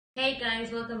Hey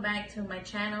guys, welcome back to my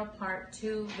channel, part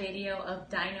 2 video of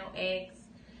dino eggs.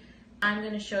 I'm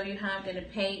going to show you how I'm going to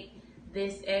paint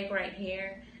this egg right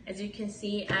here. As you can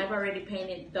see, I've already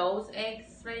painted those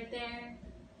eggs right there.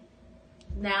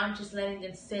 Now I'm just letting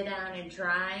them sit down and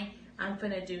dry. I'm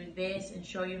going to do this and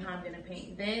show you how I'm going to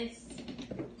paint this.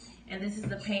 And this is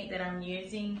the paint that I'm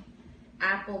using.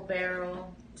 Apple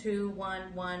Barrel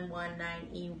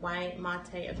 21119E White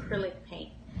Mate Acrylic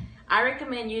Paint. I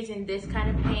recommend using this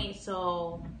kind of paint,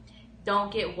 so don't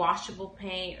get washable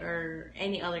paint or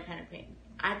any other kind of paint.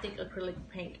 I think acrylic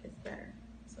paint is better.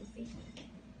 So see.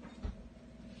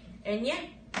 And yeah,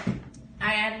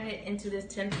 I added it into this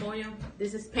tin foil.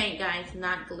 This is paint, guys,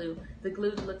 not glue. The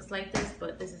glue looks like this,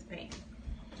 but this is paint.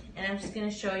 And I'm just going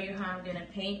to show you how I'm going to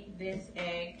paint this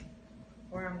egg.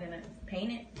 Or I'm going to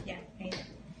paint it. Yeah, paint it.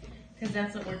 Because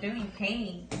that's what we're doing,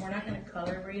 painting. We're not going to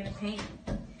color, we're going to paint.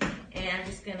 And I'm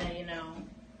just going to,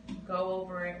 go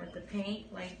over it with the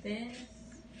paint like this.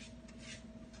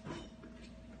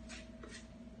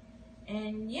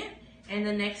 And yeah. And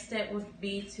the next step would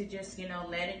be to just,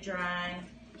 let it dry.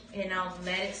 And I'll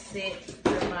let it sit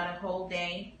for about a whole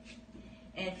day.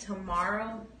 And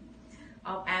tomorrow,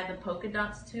 I'll add the polka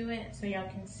dots to it so y'all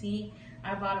can see.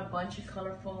 I bought a bunch of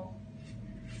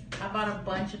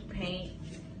paint.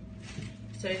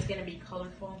 So it's going to be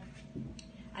colorful.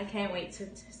 I can't wait to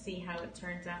see how it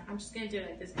turns out. I'm just going to do it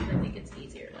like this because I think it's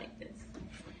easier like this.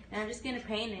 And I'm just going to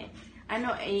paint it. I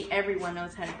know everyone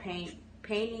knows how to paint.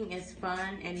 Painting is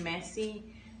fun and messy,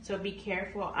 so be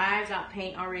careful. I got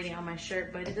paint already on my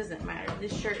shirt, but it doesn't matter.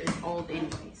 This shirt is old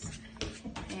anyways.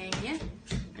 And yeah,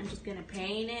 I'm just going to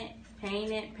paint it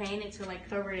till I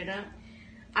cover it up.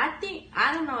 I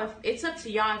don't know if it's up to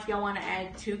y'all if y'all want to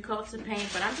add 2 coats of paint,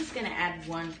 but I'm just going to add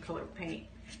 1 coat of paint.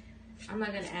 I'm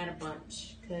not going to add a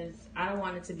bunch because I don't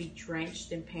want it to be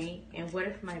drenched in paint. And what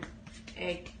if my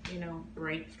egg,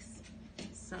 breaks?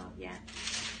 So, yeah.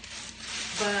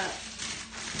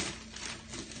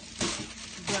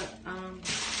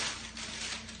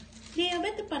 Yeah,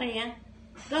 vete para allá.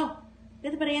 Go.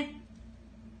 Vete para allá.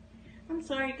 I'm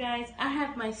sorry, guys. I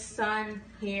have my son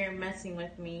here messing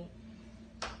with me.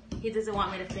 He doesn't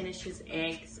want me to finish his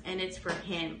eggs, and it's for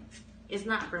him. It's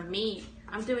not for me.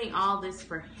 I'm doing all this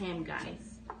for him,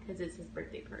 guys, because it's his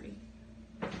birthday party.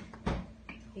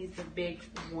 He's the big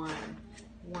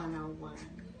 101.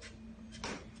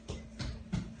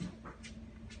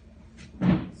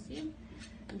 See?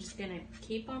 I'm just going to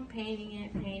keep on painting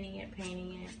it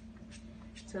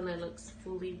till it looks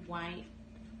fully white.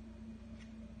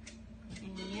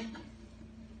 And yeah.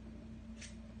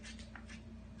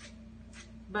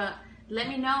 But let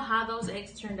me know how those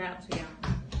eggs turned out to y'all.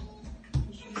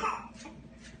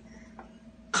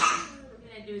 We're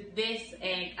going to do this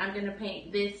egg. I'm going to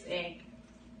paint this egg.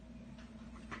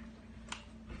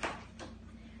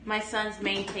 My son's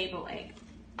main table egg.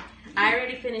 I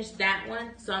already finished that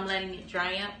one, so I'm letting it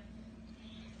dry up.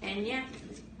 And yeah,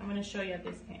 I'm going to show you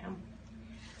this paint.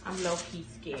 I'm low-key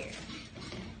scared.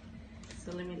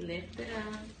 So let me lift it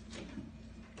up.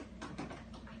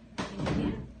 And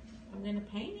yeah, I'm going to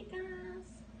paint it, guys.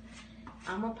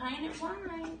 I'm going to paint it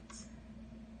white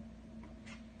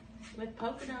with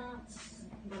polka dots.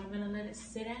 But I'm going to let it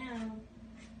sit down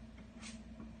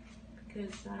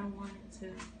because I don't want it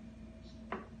to.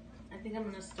 I think I'm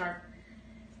going to start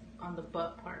on the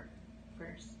butt part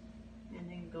first and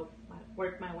then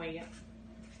work my way up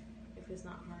if it's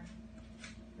not hard.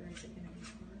 Or is it going to be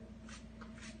hard?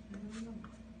 I don't know.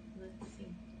 Let's see.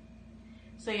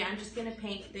 So yeah, I'm just going to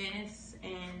paint this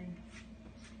and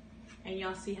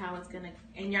y'all see how it's going to,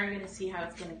 and y'all going to see how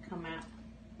it's going to come out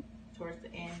towards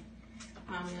the end.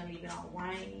 I'm going to leave it all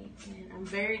white, and I'm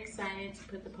very excited to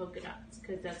put the polka dots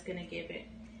because that's going to give it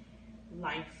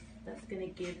life. That's going to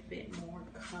give it more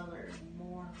color,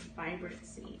 more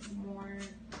vibrancy, more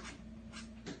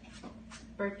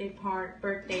birthday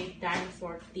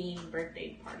dinosaur themed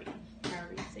birthday party,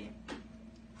 however you say it.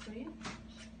 So yeah,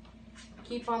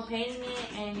 keep on painting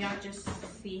it, and y'all just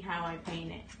see how I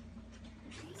paint it.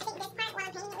 I think this part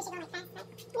while I'm painting it,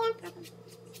 we should go like fast, right?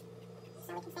 Yeah. Okay. So we can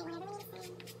say whatever we need to say.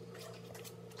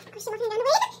 Oh, she's walking down the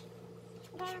way.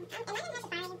 Girl, am I gonna have to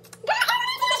find? Girl,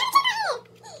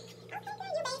 okay,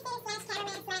 girl, you basic /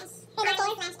 cameraman / editor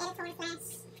 /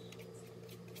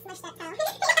 smush that toe.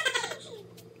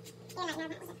 You're like, no,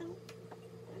 that wasn't funny.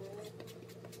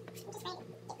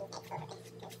 I'm just ready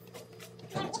to get these eggs over this.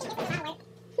 Yeah, this is a lot of work. Yeah. Right. Was it worth it?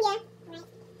 Yeah. I don't know.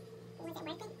 Maybe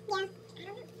you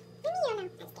don't know. I'm just kidding.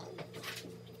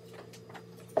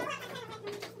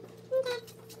 Okay.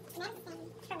 That's the same.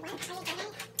 For what? Are you doing it?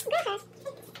 Go first.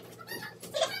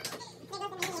 There goes the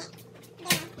minute.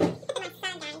 There. My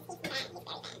son, guys. He's bad. He's very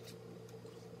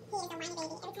bad. is a whiny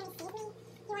baby. Every time he sees me,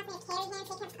 he wants me to carry him,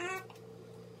 take him up.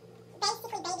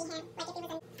 Basically baby him, like if he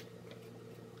was a...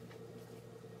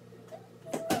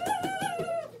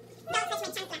 Don't touch my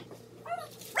chancla. Why do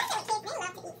kids? They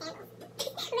love to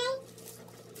eat sandals. Right?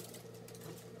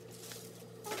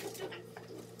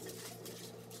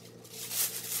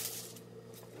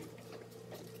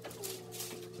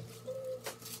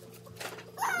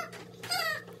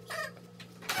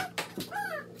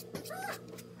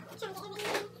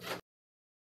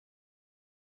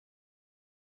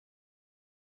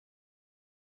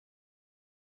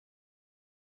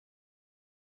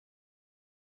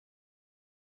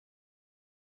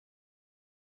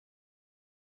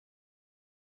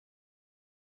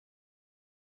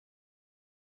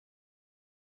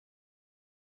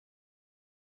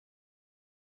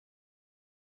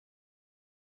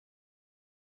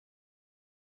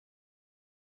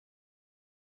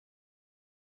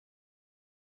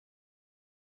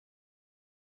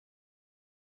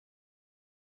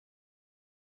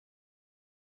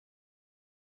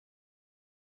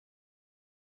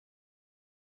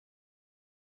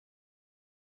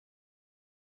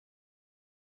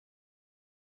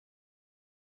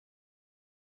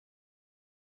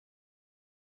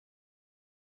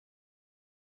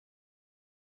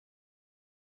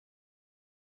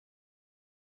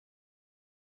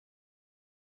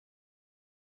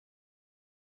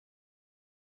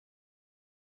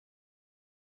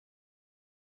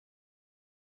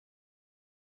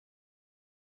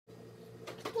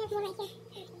 There's one right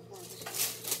here.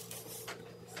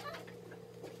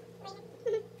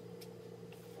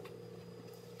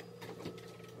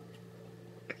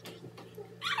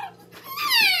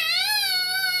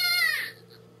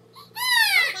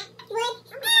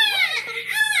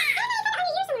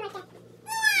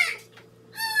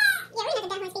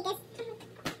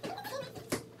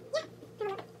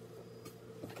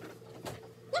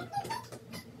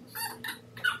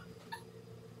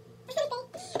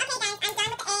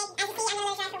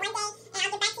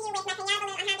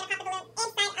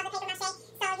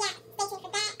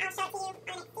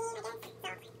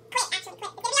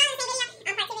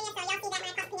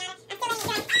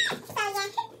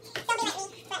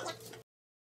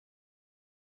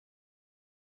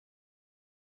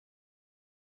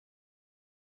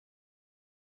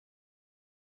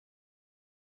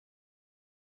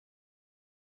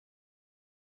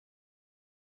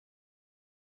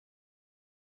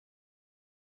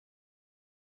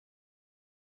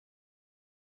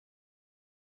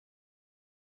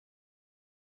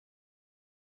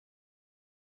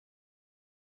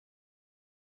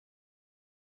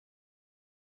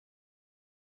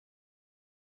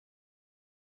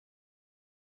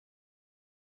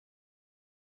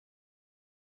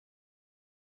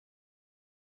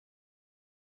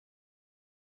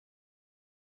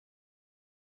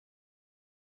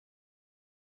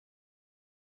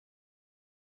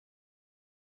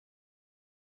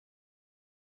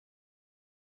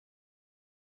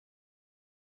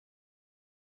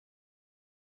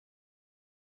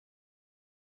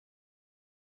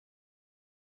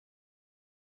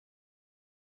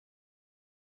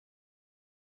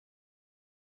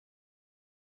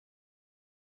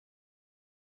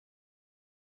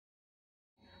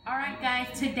 Alright guys,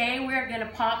 today we're going to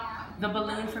pop the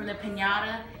balloon from the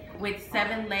piñata with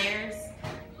 7 layers.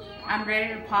 I'm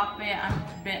ready to pop it.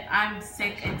 I'm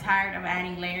sick and tired of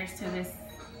adding layers to this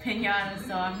piñata,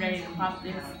 so I'm ready to pop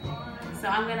this. So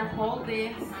I'm going to hold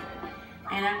this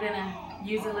and I'm going to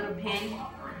use a little pin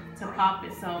to pop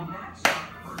it. So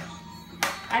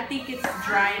I think it's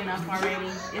dry enough already.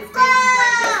 It's been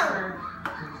like this for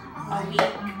a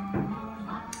week.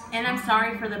 And I'm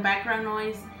sorry for the background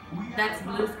noise. That's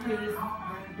Blue's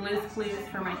Clues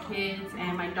for my kids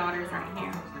and my daughters right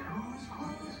here.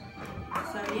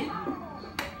 So yeah,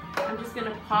 I'm just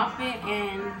gonna pop it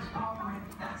and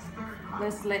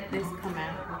let's let this come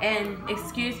out. And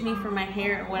excuse me for my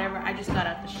hair or whatever, I just got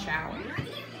out the shower.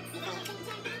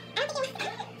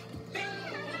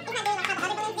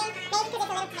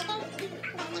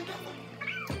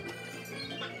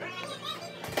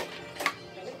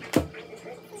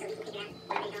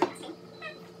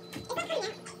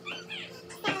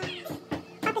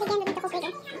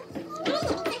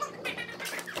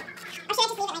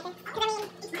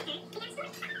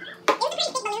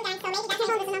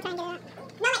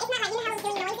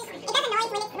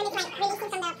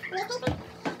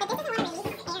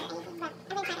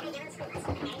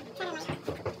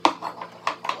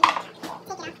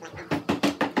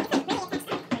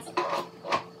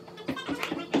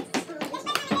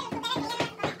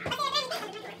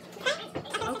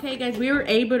 Okay guys, we were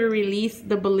able to release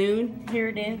the balloon. Here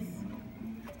it is.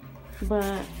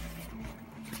 but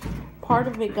part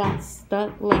of it got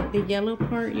stuck, like the yellow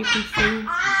part, you can see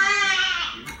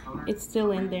it's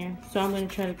still in there. So I'm going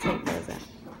to try to take those out.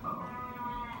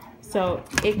 So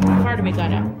part of it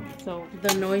got out. So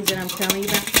the noise that I'm telling you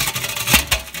about,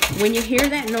 when you hear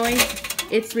that noise,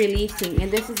 it's releasing, and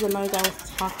this is the noise I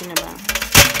was talking about.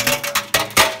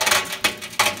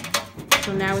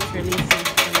 So now it's releasing.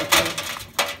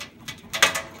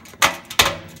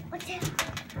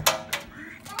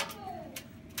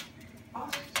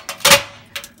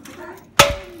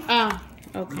 Ah,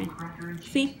 okay.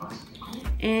 See?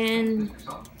 And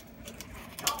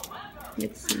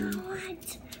let's see.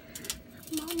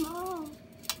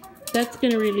 That's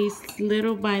gonna release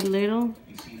little by little.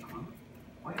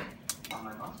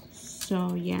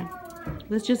 So yeah,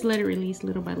 let's just let it release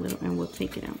little by little, and we'll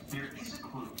take it out.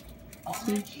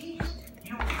 See?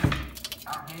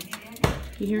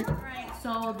 You hear it?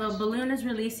 So the balloon is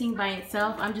releasing by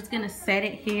itself. I'm just gonna set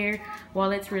it here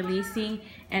while it's releasing,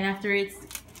 and after it's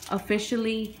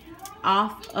officially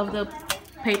off of the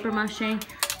paper mache,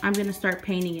 I'm gonna start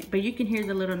painting it. But you can hear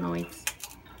the little noise.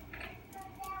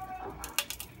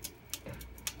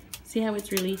 See how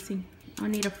it's releasing? I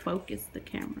need to focus the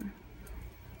camera.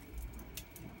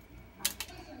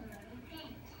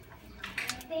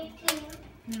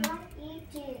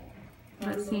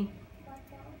 Let's see.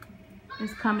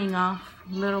 It's coming off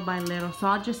little by little. So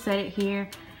I'll just set it here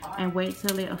and wait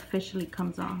till it officially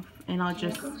comes off. And I'll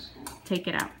just take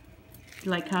it out.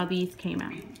 Like how these came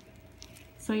out.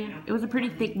 So yeah, it was a pretty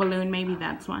thick balloon. Maybe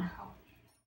that's why.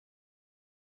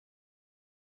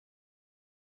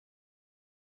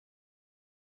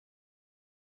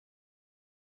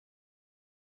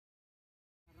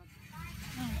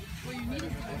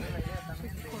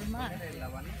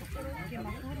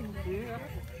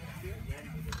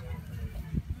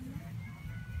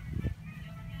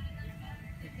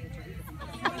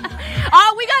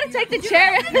 Oh, we gotta take the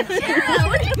chair.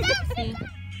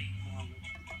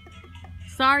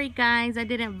 Sorry guys, I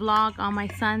didn't vlog on my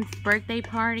son's birthday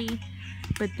party,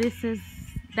 but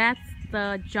that's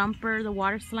the jumper, the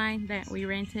water slide that we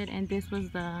rented, and this was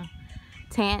the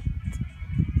tent.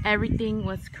 Everything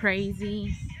was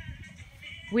crazy.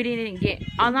 We didn't get,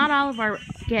 not all of our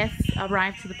guests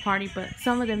arrived to the party, but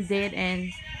some of them did,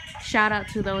 and shout out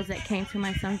to those that came to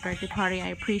my son's birthday party. I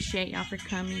appreciate y'all for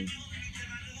coming.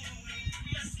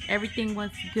 Everything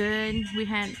was good.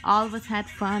 All of us had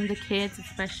fun, the kids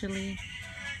especially.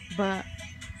 But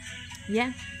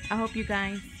yeah, I hope you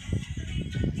guys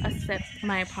accept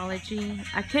my apology.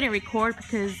 I couldn't record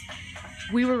because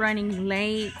we were running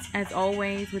late as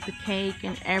always with the cake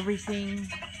and everything.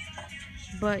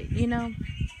 But you know,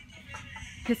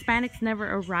 Hispanics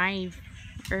never arrive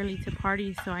early to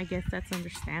parties, so I guess that's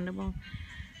understandable.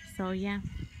 So yeah,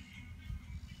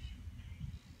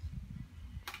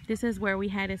 this is where we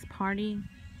had his party,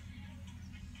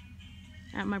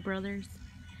 at my brother's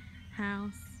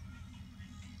house.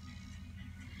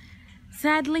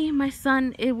 Sadly, my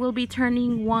son, it will be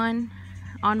turning 1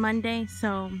 on Monday,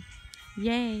 so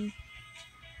yay.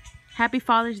 Happy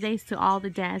Father's Day to all the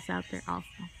dads out there also.